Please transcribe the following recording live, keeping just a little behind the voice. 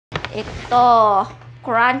Ito,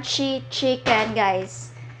 crunchy chicken,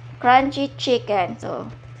 guys. Crunchy chicken. So,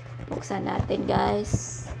 buksan natin,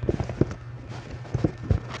 guys.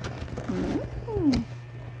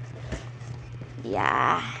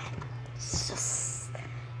 Yeah. Sus.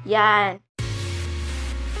 Yan.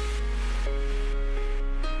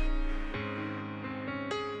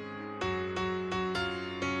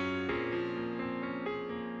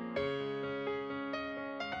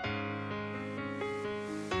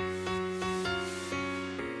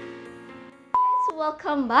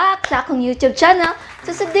 Welcome back sa akong YouTube channel.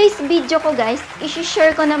 So, sa today's video ko, guys,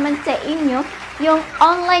 i-share ko naman sa inyo yung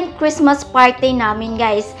online Christmas party namin,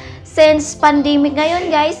 guys. Since pandemic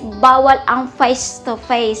ngayon, guys, bawal ang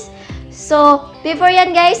face-to-face. So, before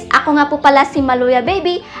yan, guys, ako nga po pala si Maluya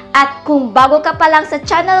Baby. At kung bago ka pa lang sa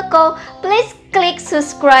channel ko, please click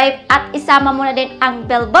subscribe at isama mo na din ang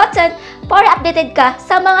bell button para updated ka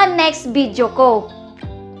sa mga next video ko.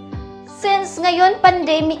 Since ngayon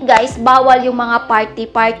pandemic, guys, bawal yung mga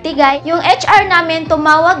party-party, guys. Yung HR namin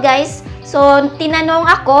tumawag, guys. So, tinanong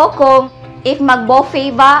ako kung if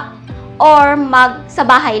mag-buffet ba or sa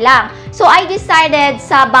bahay lang. So, I decided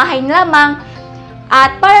sa bahay lamang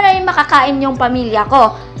at para na rin makakain yung pamilya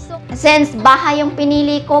ko. So, since bahay yung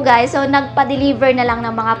pinili ko, guys, so nagpa-deliver na lang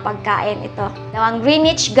ng mga pagkain. Ito. Ang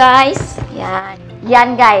Greenwich, guys. Yan.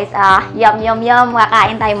 Yan, guys. Yum, yum, yum.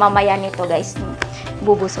 Makain tayo mamaya nito, guys.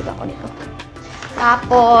 Bubusog ako nito.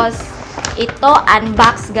 Tapos, ito,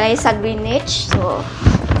 unbox, guys, sa Greenwich. So,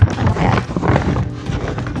 ano kaya ito?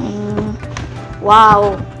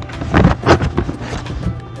 Wow!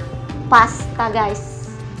 Pasta, guys.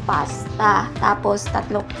 Pasta. Tapos,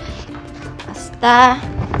 tatlo. Pasta.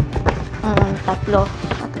 Tatlo.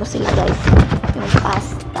 Tatlo sila, guys. Yung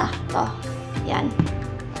pasta. Ito. Yan.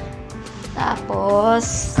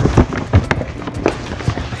 Tapos,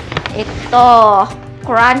 ito,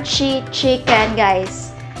 crunchy chicken, guys.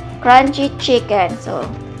 Crunchy chicken. So,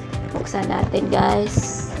 buksan natin,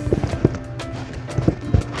 guys.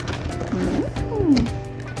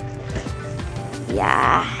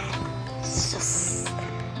 Yeah. Sus.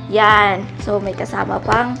 Yan. So, may kasama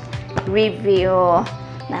pang review.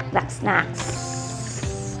 Knock snacks.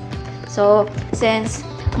 So, since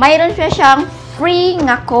mayroon siya siyang free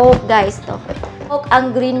nga Coke, guys, to. Coke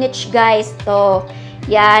ang Greenwich, guys, to.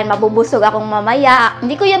 Yan, mabubusog akong mamaya.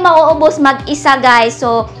 Hindi ko yan mauubos mag-isa, guys.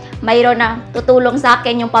 So, mayroon na tutulong sa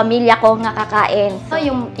akin yung pamilya ko nga kakain. So,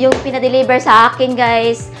 yung pinadeliver sa akin,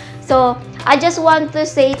 guys. So, I just want to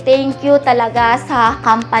say thank you talaga sa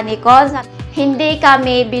company ko. Hindi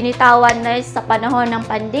kami binitawan na sa panahon ng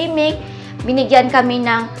pandemic. Binigyan kami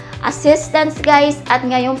ng assistance, guys. At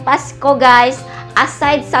ngayong Pasko, guys,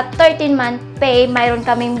 aside sa 13-month pay, mayroon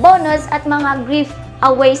kaming bonus at mga gift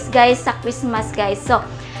aways, guys, sa Christmas, guys. So,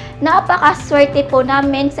 napakaswerte po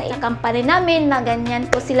namin sa company namin na ganyan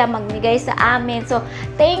po sila magbigay sa amin. So,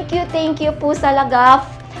 thank you po talaga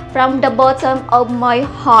from the bottom of my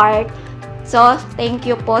heart. So, thank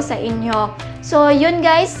you po sa inyo. So, yun,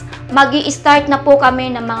 guys, magi-start na po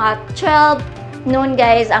kami ng mga 12 noon,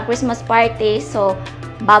 guys, ang Christmas party. So,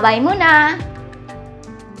 bye-bye muna!